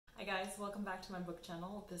Hi guys, welcome back to my book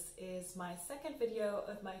channel. This is my second video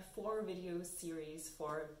of my 4-video series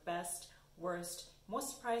for best, worst,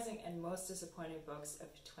 most surprising and most disappointing books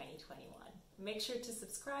of 2021. Make sure to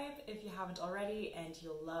subscribe if you haven't already, and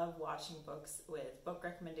you'll love watching books with book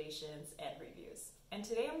recommendations and reviews. And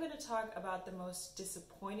today I'm going to talk about the most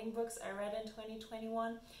disappointing books I read in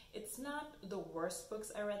 2021. It's not the worst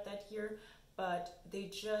books I read that year, but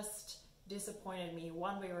they just disappointed me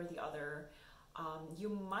one way or the other. You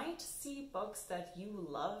might see books that you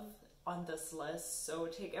love on this list, so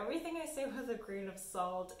take everything I say with a grain of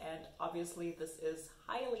salt, and obviously this is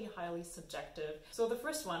highly subjective. So the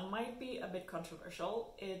first one might be a bit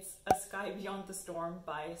controversial. It's A Sky Beyond the Storm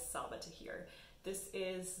by Sabaa Tahir. This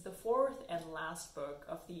is the fourth and last book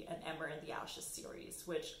of the An Ember in the Ashes series,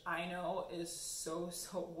 which I know is so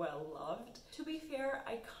well loved. To be fair,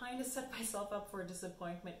 I kind of set myself up for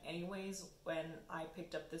disappointment anyways when I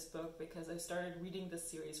picked up this book, because I started reading this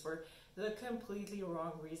series for the completely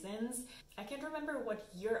wrong reasons. I can't remember what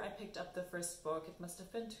year I picked up the first book. It must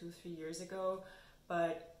have been 2-3 years ago,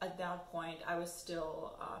 but at that point I was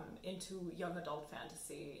still into young adult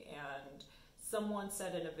fantasy, and someone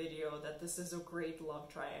said in a video that this is a great love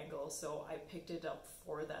triangle, so I picked it up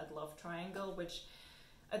for that love triangle, which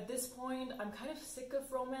at this point I'm kind of sick of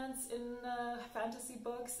romance in fantasy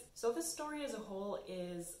books. So this story as a whole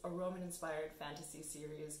is a Roman-inspired fantasy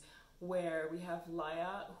series where we have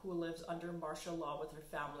Laia, who lives under martial law with her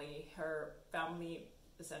family. Her family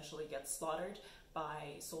essentially gets slaughtered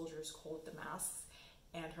by soldiers called the Masks,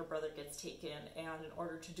 and her brother gets taken, and in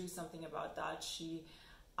order to do something about that, she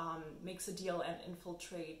makes a deal and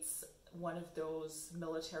infiltrates one of those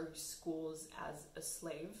military schools as a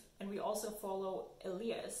slave. And we also follow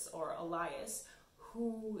Elias,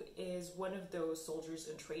 who is one of those soldiers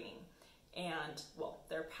in training. And, well,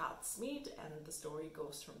 their paths meet and the story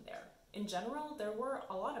goes from there. In general, there were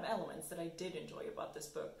a lot of elements that I did enjoy about this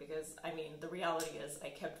book because, I mean, the reality is I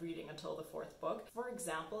kept reading until the fourth book. For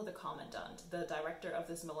example, the Commandant, the director of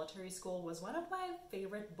this military school, was one of my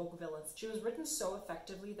favorite book villains. She was written so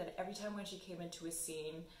effectively that every time when she came into a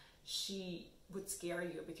scene, she would scare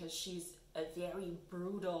you because she's a very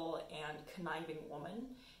brutal and conniving woman.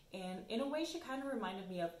 And in a way, she kind of reminded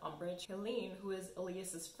me of Umbridge. Helene, who is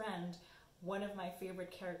Elias's friend, one of my favorite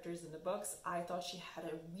characters in the books, I thought she had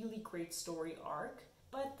a really great story arc,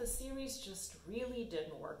 but the series just really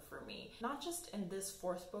didn't work for me. Not just in this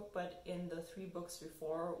fourth book, but in the 3 books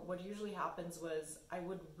before. What usually happens was I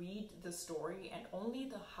would read the story and only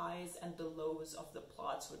the highs and the lows of the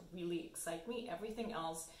plots would really excite me. Everything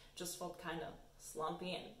else just felt kind of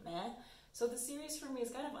slumpy and meh. So the series for me is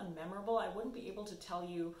kind of unmemorable. I wouldn't be able to tell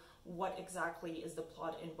you what exactly is the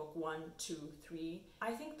plot in book 1, 2, 3.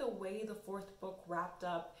 I think the way the fourth book wrapped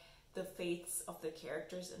up the fates of the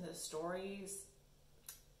characters in the stories,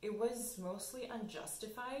 it was mostly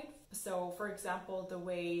unjustified. So for example, the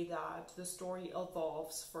way that the story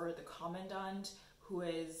evolves for the Commandant, who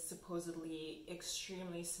is supposedly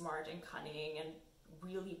extremely smart and cunning and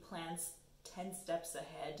really plans 10 steps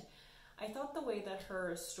ahead. I thought the way that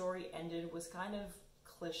her story ended was kind of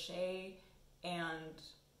cliche and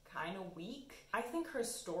kind of weak. I think her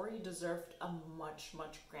story deserved a much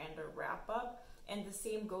grander wrap up, and the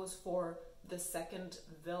same goes for the second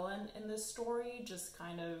villain in this story. Just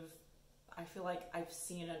kind of, I feel like I've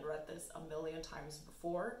seen and read this a million times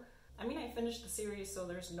before. I mean, I finished the series, so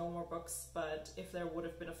there's no more books, but if there would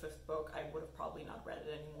have been a 5th book, I would have probably not read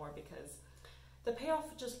it anymore because the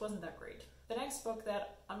payoff just wasn't that great. The next book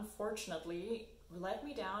that unfortunately let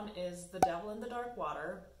me down is The Devil in the Dark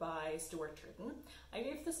Water by Stuart Turton. I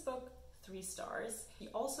gave this book 3 stars. He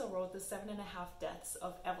also wrote The 7.5 Deaths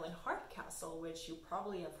of Evelyn Hardcastle, which you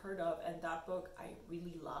probably have heard of, and that book I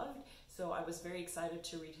really loved, so I was very excited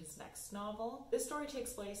to read his next novel. This story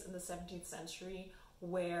takes place in the 17th century,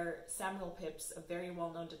 where Samuel Pepys, a very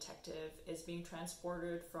well-known detective, is being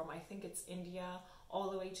transported from, I think it's India, all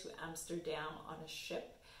the way to Amsterdam on a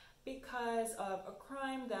ship because of a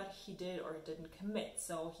crime that he did or didn't commit,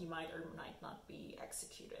 so he might or might not be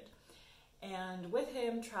executed. And with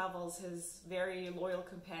him travels his very loyal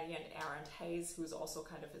companion Aaron Hayes, who's also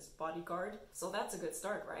kind of his bodyguard. So that's a good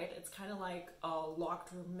start, right? It's kind of like a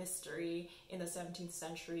locked room mystery in the 17th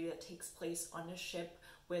century that takes place on a ship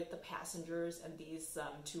with the passengers and these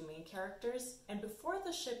 2 main characters. And before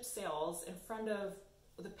the ship sails, in front of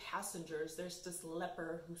the passengers, there's this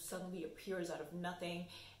leper who suddenly appears out of nothing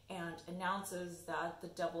and announces that the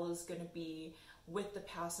devil is going to be with the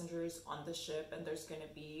passengers on the ship, and there's going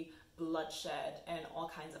to be bloodshed and all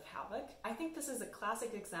kinds of havoc. I think this is a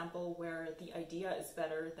classic example where the idea is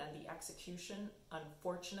better than the execution,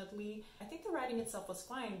 unfortunately. I think the writing itself was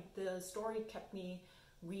fine. The story kept me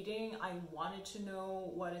reading. I wanted to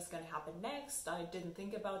know what is going to happen next. I didn't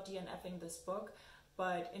think about DNFing this book,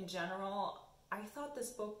 but in general, I thought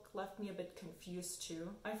this book left me a bit confused too.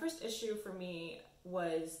 My first issue for me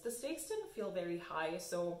was the stakes didn't feel very high,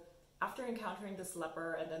 so after encountering this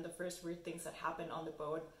leper and then the first weird things that happened on the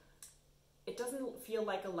boat, it doesn't feel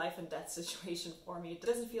like a life and death situation for me. It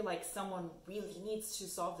doesn't feel like someone really needs to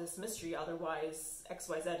solve this mystery, otherwise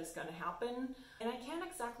XYZ is gonna happen. And I can't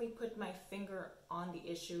exactly put my finger on the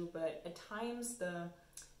issue, but at times the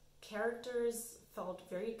characters felt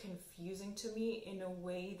very confusing to me in a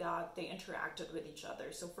way that they interacted with each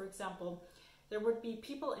other. So for example, there would be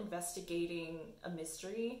people investigating a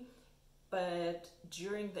mystery, but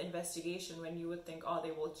during the investigation, when you would think, oh,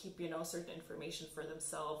 they will keep, certain information for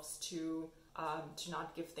themselves to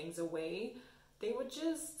not give things away, they would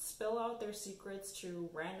just spill out their secrets to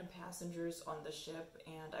random passengers on the ship,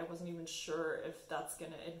 and I wasn't even sure if that's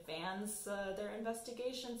going to advance their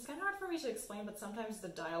investigation. It's kind of hard for me to explain, but sometimes the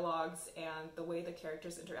dialogues and the way the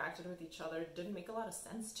characters interacted with each other didn't make a lot of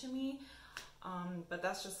sense to me. But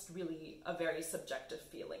that's just really a very subjective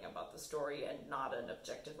feeling about the story and not an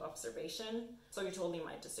objective observation. So you totally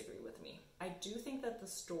might disagree with me. I do think that the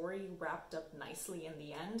story wrapped up nicely in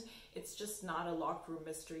the end. It's just not a locked room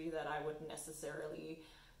mystery that I would necessarily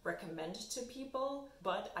recommend to people,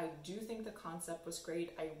 but I do think the concept was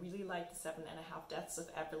great. I really liked the 7.5 Deaths of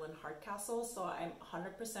Evelyn Hardcastle, so I'm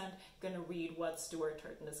 100% gonna read what Stuart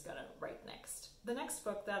Turton is gonna write next. The next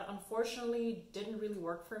book that unfortunately didn't really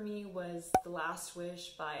work for me was The Last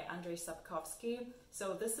Wish by Andrzej Sapkowski.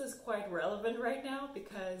 So this is quite relevant right now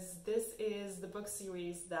because this is the book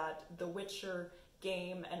series that The Witcher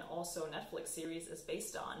game and also Netflix series is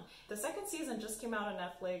based on. The second season just came out on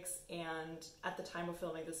Netflix, and at the time of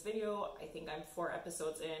filming this video, I think I'm 4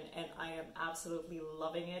 episodes in and I am absolutely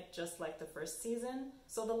loving it, just like the first season.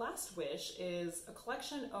 So The Last Wish is a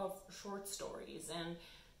collection of short stories, and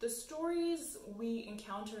the stories we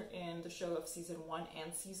encounter in the show of season 1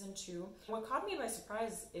 and season 2. What caught me by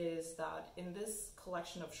surprise is that in this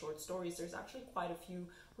collection of short stories, there's actually quite a few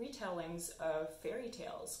retellings of fairy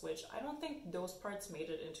tales, which I don't think those parts made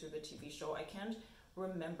it into the TV show. I can't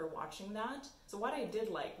remember watching that. So what I did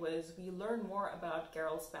like was we learn more about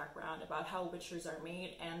Geralt's background, about how witchers are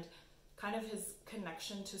made, and kind of his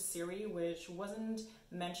connection to Ciri, which wasn't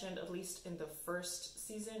mentioned at least in the first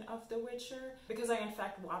season of The Witcher, because I in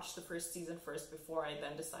fact watched the first season first before I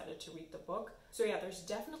then decided to read the book. So yeah, there's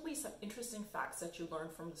definitely some interesting facts that you learn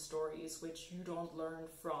from the stories which you don't learn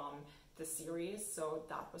from the series, so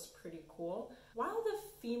that was pretty cool. While the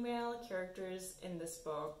female characters in this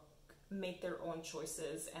book make their own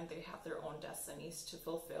choices and they have their own destinies to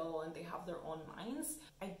fulfill and they have their own minds,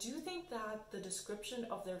 I do think that the description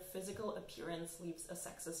of their physical appearance leaves a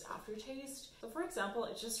sexist aftertaste. So for example,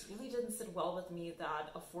 it just really didn't sit well with me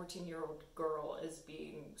that a 14-year-old girl is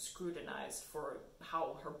being scrutinized for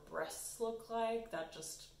how her breasts look like. That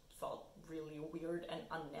just felt really weird and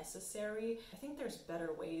unnecessary. I think there's better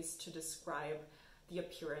ways to describe the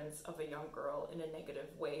appearance of a young girl in a negative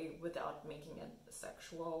way without making it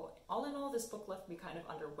sexual. All in all, this book left me kind of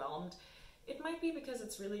underwhelmed. It might be because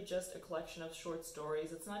it's really just a collection of short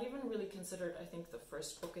stories. It's not even really considered, I think, the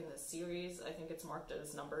first book in the series. I think it's marked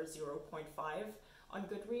as number 0.5 on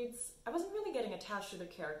Goodreads. I wasn't really getting attached to the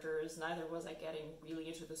characters, neither was I getting really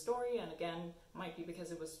into the story, and again, might be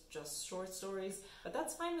because it was just short stories, but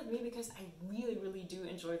that's fine with me because I really, really do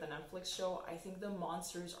enjoy the Netflix show. I think the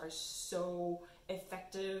monsters are so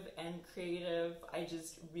effective and creative. I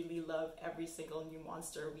just really love every single new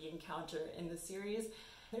monster we encounter in the series.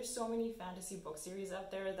 There's so many fantasy book series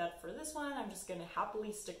out there that for this one, I'm just gonna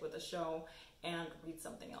happily stick with the show and read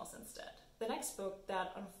something else instead. The next book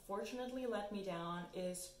that unfortunately let me down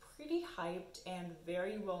is pretty hyped and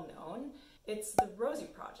very well known. It's The Rosie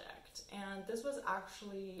Project, and this was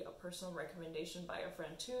actually a personal recommendation by a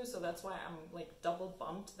friend too, so that's why I'm like double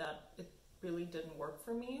bummed that it really didn't work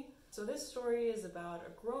for me. So this story is about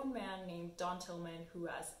a grown man named Don Tillman who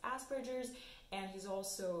has Asperger's, and he's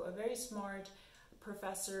also a very smart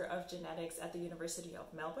professor of genetics at the University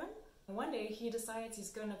of Melbourne. One day he decides he's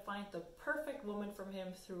going to find the perfect woman for him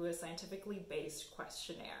through a scientifically based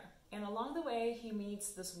questionnaire. And along the way he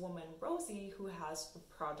meets this woman, Rosie, who has a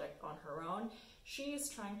project on her own. She is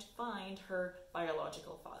trying to find her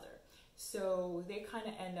biological father. So they kind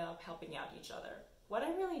of end up helping out each other. What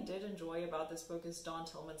I really did enjoy about this book is Don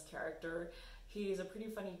Tillman's character. He's a pretty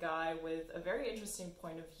funny guy with a very interesting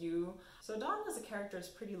point of view. So Don as a character is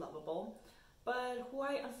pretty lovable. But who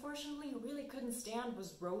I unfortunately really couldn't stand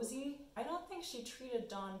was Rosie. I don't think she treated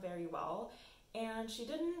Don very well, and she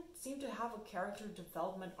didn't seem to have a character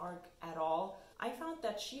development arc at all. I found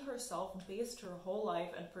that she herself based her whole life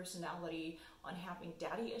and personality on having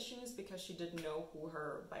daddy issues because she didn't know who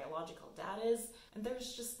her biological dad is, and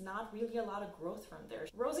there's just not really a lot of growth from there.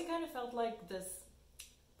 Rosie kind of felt like this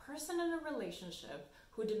person in a relationship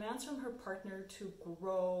who demands from her partner to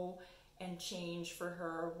grow and change for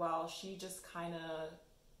her while she just kind of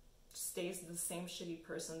stays the same shitty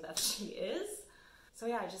person that she is. So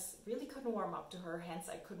yeah, I just really couldn't warm up to her, hence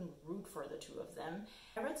I couldn't root for the two of them.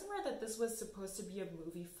 I read somewhere that this was supposed to be a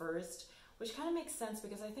movie first, which kind of makes sense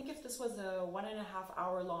because I think if this was a 1.5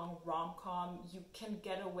 hour long rom-com, you can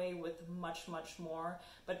get away with much more,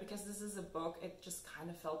 but because this is a book, it just kind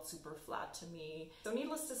of felt super flat to me. So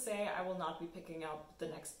needless to say, I will not be picking up the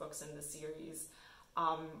next books in the series.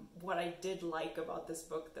 What I did like about this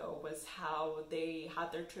book though was how they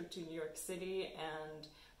had their trip to New York City and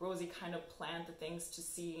Rosie kind of planned the things to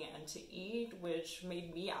see and to eat, which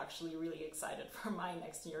made me actually really excited for my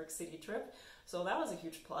next New York City trip. So that was a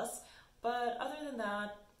huge plus. But other than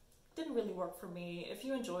that, didn't really work for me. If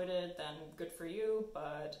you enjoyed it, then good for you,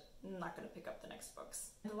 but I'm not going to pick up the next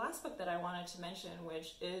books. And the last book that I wanted to mention,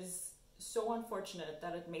 which is so unfortunate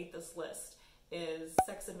that it made this list, is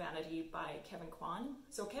Sex and Vanity by Kwan.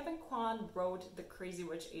 So Kwan wrote the Crazy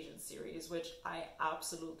Rich Asians series, which I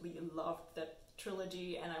absolutely loved that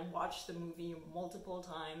trilogy, and I watched the movie multiple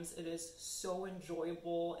times. It is so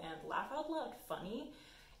enjoyable and laugh out loud funny,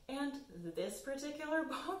 and this particular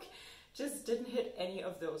book just didn't hit any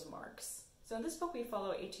of those marks. So in this book we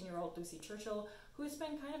follow 18-year-old Lucy Churchill, who's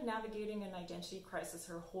been kind of navigating an identity crisis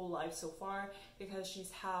her whole life so far because she's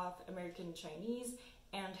half American Chinese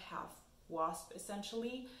and half WASP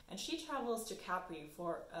essentially, and she travels to Capri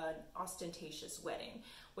for an ostentatious wedding,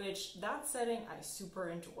 which that setting I super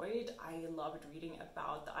enjoyed. I loved reading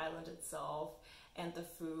about the island itself and the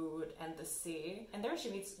food and the sea, and there she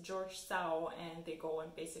meets George Sao and they go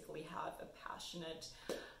and basically have a passionate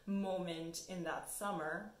moment in that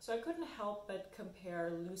summer. So I couldn't help but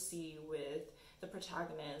compare Lucy with the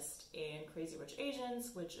protagonist in Crazy Rich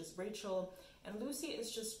Asians, which is Rachel, and Lucy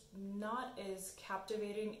is just not as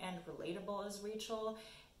captivating and relatable as Rachel,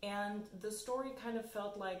 and the story kind of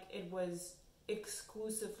felt like it was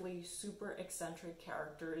exclusively super eccentric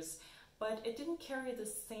characters, but it didn't carry the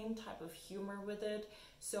same type of humor with it.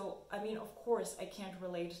 So, I mean, of course, I can't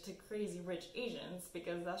relate to Crazy Rich Asians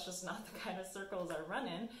because that's just not the kind of circles I run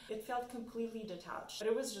in. It felt completely detached, but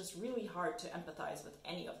it was just really hard to empathize with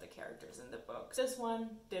any of the characters in the book. This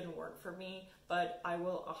one didn't work for me, but I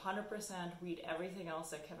will 100% read everything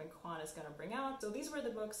else that Kwan is going to bring out. So these were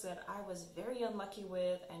the books that I was very unlucky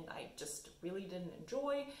with and I just really didn't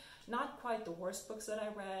enjoy. Not quite the worst books that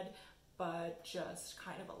I read, but just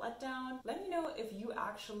kind of a letdown. Let me know if you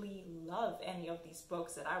actually love any of these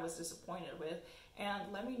books that I was disappointed with, and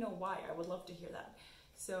let me know why. I would love to hear that.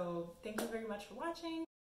 So thank you very much for watching.